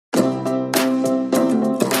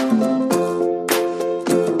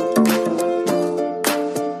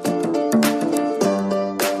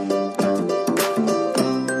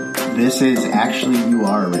This is Actually You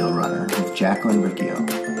Are a Real Runner with Jacqueline Riccio.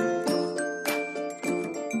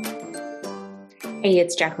 Hey,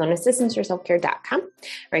 it's Jacqueline with SystemsForSelfCare.com,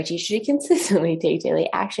 where I teach you to consistently take daily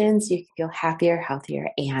actions so you can feel happier,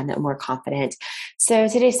 healthier, and more confident. So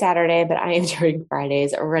today's Saturday, but I am doing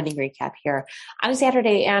Friday's running recap here on a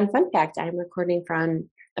Saturday. And fun fact, I'm recording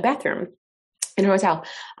from a bathroom in a hotel.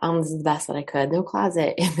 This is the best that I could. No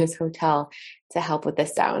closet in this hotel to help with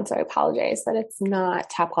this sound. So I apologize that it's not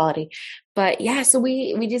top quality. But yeah, so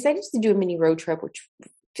we decided to do a mini road trip, which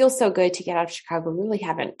feels so good to get out of Chicago. We really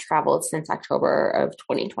haven't traveled since October of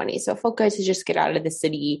 2020. So it felt good to just get out of the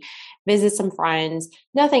city, visit some friends,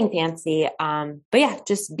 nothing fancy. But yeah,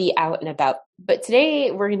 just be out and about. But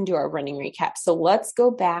today we're going to do our running recap. So let's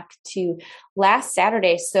go back to last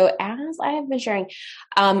Saturday. So as I have been sharing,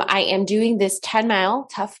 I am doing this 10-mile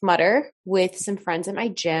Tough Mudder with some friends at my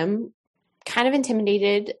gym. Kind of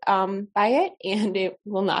intimidated by it, and it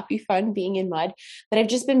will not be fun being in mud, but I've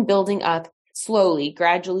just been building up slowly,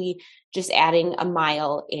 gradually, just adding a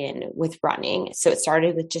mile in with running. So it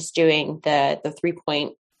started with just doing the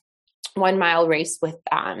 3.1 mile race with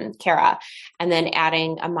Kara, and then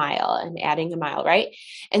adding a mile, right?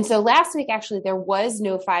 And so last week, actually, there was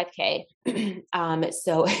no 5K.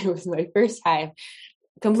 So it was my first time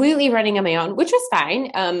completely running on my own, which was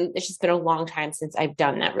fine. It's just been a long time since I've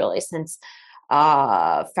done that, really, since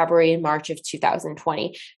February and March of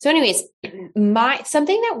 2020. So anyways,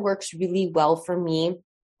 something that works really well for me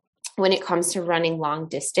when it comes to running long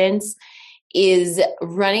distance is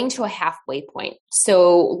running to a halfway point.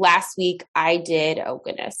 So last week I did,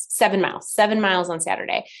 7 miles on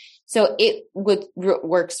Saturday. So it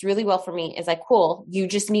works really well for me. Is like, cool, you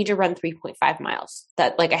just need to run 3.5 miles.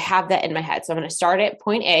 That, like, I have that in my head. So I'm going to start at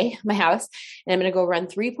point A, my house, and I'm going to go run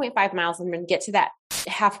 3.5 miles. I'm going to get to that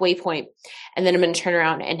halfway point, and then I'm going to turn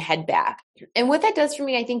around and head back. And what that does for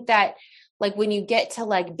me, I think that, like, when you get to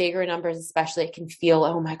like bigger numbers, especially, it can feel,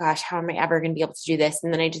 oh my gosh, how am I ever going to be able to do this?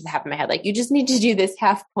 And then I just have in my head, like, you just need to do this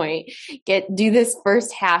half point, do this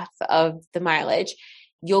first half of the mileage.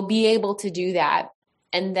 You'll be able to do that.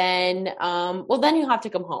 And then, then you'll have to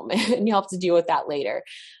come home and you'll have to deal with that later.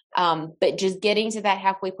 But just getting to that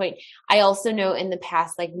halfway point. I also know in the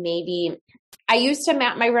past, like, maybe I used to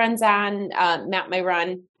map my run.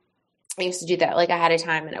 I used to do that like ahead of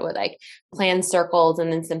time, and I would like plan circles.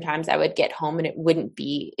 And then sometimes I would get home and it wouldn't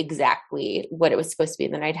be exactly what it was supposed to be.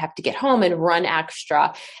 And then I'd have to get home and run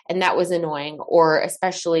extra. And that was annoying. Or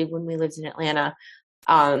especially when we lived in Atlanta,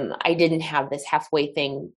 I didn't have this halfway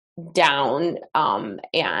thing down.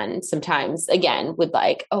 And sometimes, again, with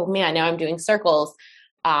like, oh man, now I'm doing circles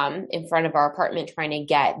in front of our apartment trying to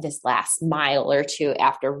get this last mile or two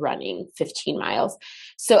after running 15 miles.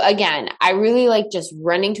 So again, I really like just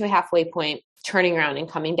running to a halfway point, turning around and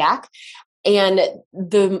coming back. And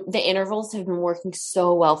the intervals have been working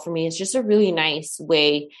so well for me. It's just a really nice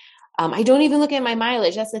way. I don't even look at my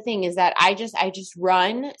mileage. That's the thing, is that I just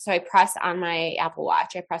run. So I press on my Apple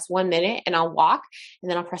Watch. I press 1 minute and I'll walk, and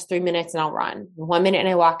then I'll press 3 minutes and I'll run. 1 minute and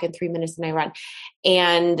I walk, and 3 minutes and I run.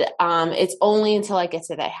 And it's only until I get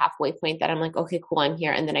to that halfway point that I'm like, okay, cool, I'm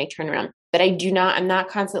here. And then I turn around. But I'm not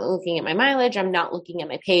constantly looking at my mileage. I'm not looking at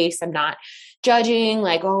my pace. I'm not judging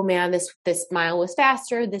like, oh man, this mile was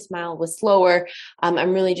faster, this mile was slower.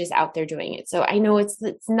 I'm really just out there doing it. So I know it's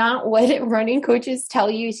not what running coaches tell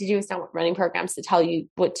you to do. It's not what running programs to tell you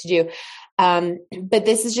what to do. But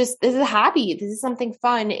this is a hobby. This is something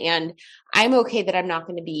fun. And I'm okay that I'm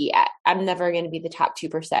never going to be the top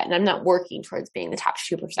 2%. And I'm not working towards being the top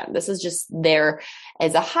 2%. This is just there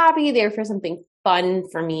as a hobby, there for something fun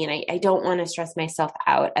for me. And I don't want to stress myself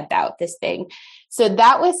out about this thing. So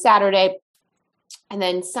that was Saturday. And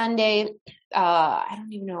then Sunday, I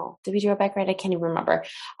don't even know. Did we do a bike ride? I can't even remember.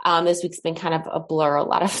 This week's been kind of a blur, a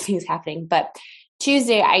lot of things happening. But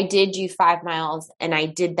Tuesday, I did do 5 miles, and I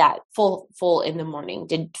did that full in the morning,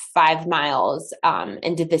 did 5 miles,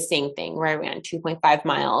 and did the same thing where I ran 2.5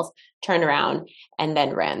 miles, turned around, and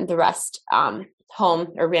then ran the rest home,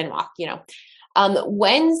 or walk.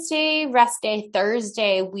 Wednesday, rest day.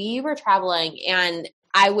 Thursday, we were traveling, and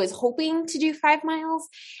I was hoping to do 5 miles,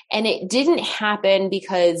 and it didn't happen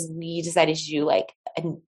because we decided to do like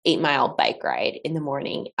an 8-mile bike ride in the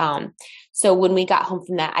morning. So when we got home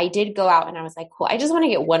from that, I did go out and I was like, cool, I just want to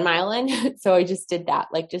get 1 mile in. So I just did that,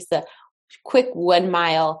 like just a quick 1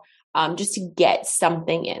 mile, just to get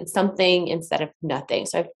something in, something instead of nothing.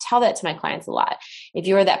 So I tell that to my clients a lot. If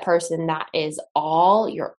you're that person that is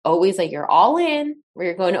you're always like, you're all in, where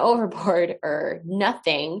you're going overboard or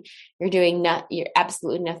nothing. You're doing you're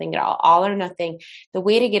absolutely nothing at all or nothing. The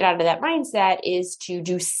way to get out of that mindset is to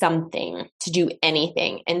do something, to do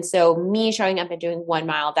anything. And so me showing up and doing 1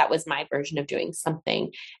 mile, that was my version of doing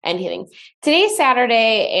something, anything. Today's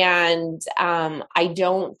Saturday, and I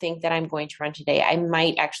don't think that I'm going to run today. I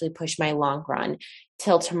might actually push my long run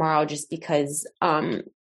till tomorrow just because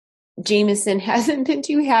Jameson hasn't been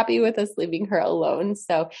too happy with us leaving her alone.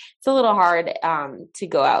 So it's a little hard to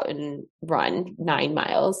go out and run 9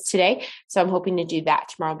 miles today. So I'm hoping to do that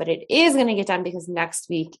tomorrow, but it is going to get done because next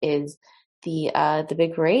week is the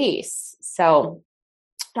big race. So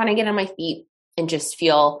I want to get on my feet and just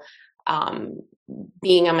feel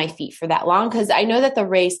being on my feet for that long. Cause I know that the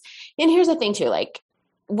race, and here's the thing too, like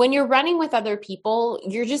when you're running with other people,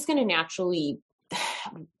 you're just going to naturally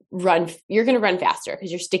you're going to run faster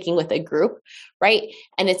because you're sticking with a group, right?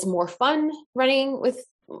 And it's more fun running with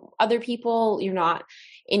other people. You're not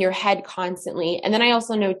in your head constantly. And then I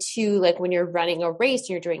also know too, like when you're running a race,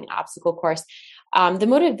 you're doing an obstacle course, the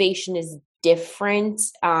motivation is different.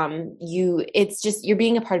 It's just, you're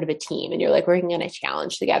being a part of a team and you're like working on a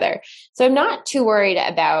challenge together. So I'm not too worried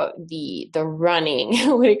about the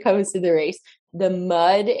running when it comes to the race. The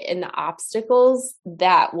mud and the obstacles,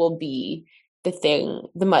 that will be the thing,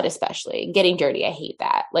 the mud especially, getting dirty. I hate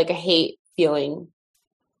that. Like I hate feeling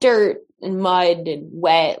dirt and mud and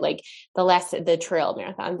wet. Like the trail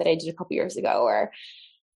marathon that I did a couple years ago, where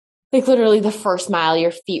like literally the first mile,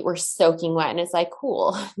 your feet were soaking wet. And it's like,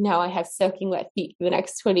 cool. Now I have soaking wet feet for the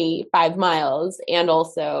next 25 miles. And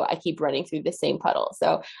also I keep running through the same puddle.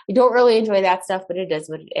 So I don't really enjoy that stuff, but it is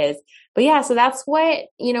what it is. But yeah, so that's what,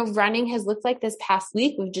 running has looked like this past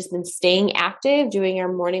week. We've just been staying active, doing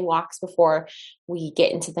our morning walks before we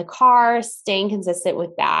get into the car, staying consistent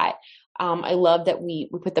with that. I love that we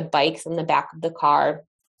put the bikes on the back of the car.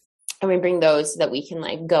 And we bring those so that we can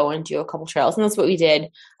like go and do a couple trails. And that's what we did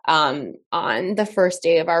on the first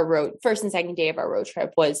and second day of our road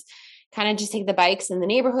trip, was kind of just take the bikes in the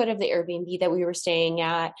neighborhood of the Airbnb that we were staying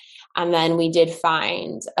at. And then we did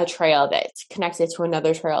find a trail that connected to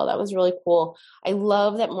another trail that was really cool. I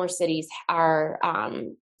love that more cities are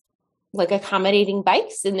like accommodating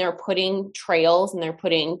bikes, and they're putting trails and they're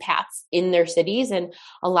putting paths in their cities. And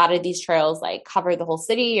a lot of these trails like cover the whole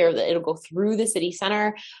city, or it'll go through the city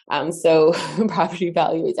center. So property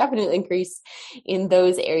value is definitely increased in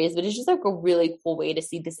those areas, but it's just like a really cool way to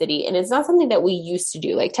see the city. And it's not something that we used to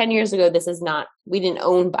do. Like 10 years ago, we didn't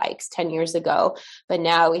own bikes 10 years ago, but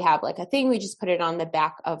now we have like a thing. We just put it on the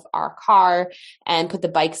back of our car and put the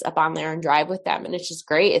bikes up on there and drive with them. And it's just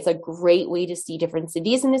great. It's a great way to see different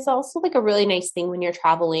cities. And it's also like a really nice thing when you're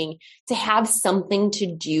traveling to have something to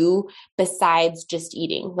do besides just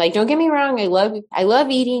eating. Like, don't get me wrong. I love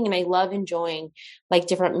eating and I love enjoying like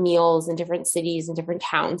different meals in different cities and different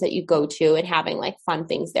towns that you go to and having like fun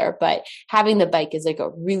things there. But having the bike is like a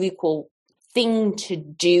really cool thing to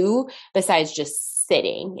do besides just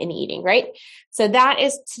sitting and eating, right? So that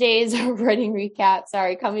is today's running recap.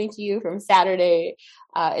 Sorry, coming to you from Saturday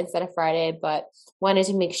instead of Friday, but wanted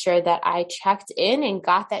to make sure that I checked in and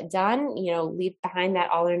got that done, leave behind that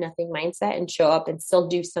all or nothing mindset and show up and still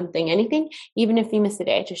do something, anything, even if you miss a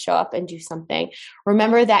day, to show up and do something.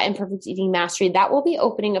 Remember that Imperfect Eating Mastery, that will be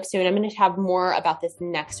opening up soon. I'm going to have more about this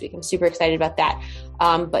next week. I'm super excited about that.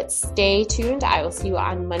 But stay tuned. I will see you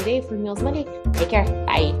on Monday for Meals Monday. Take care.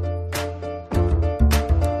 Bye.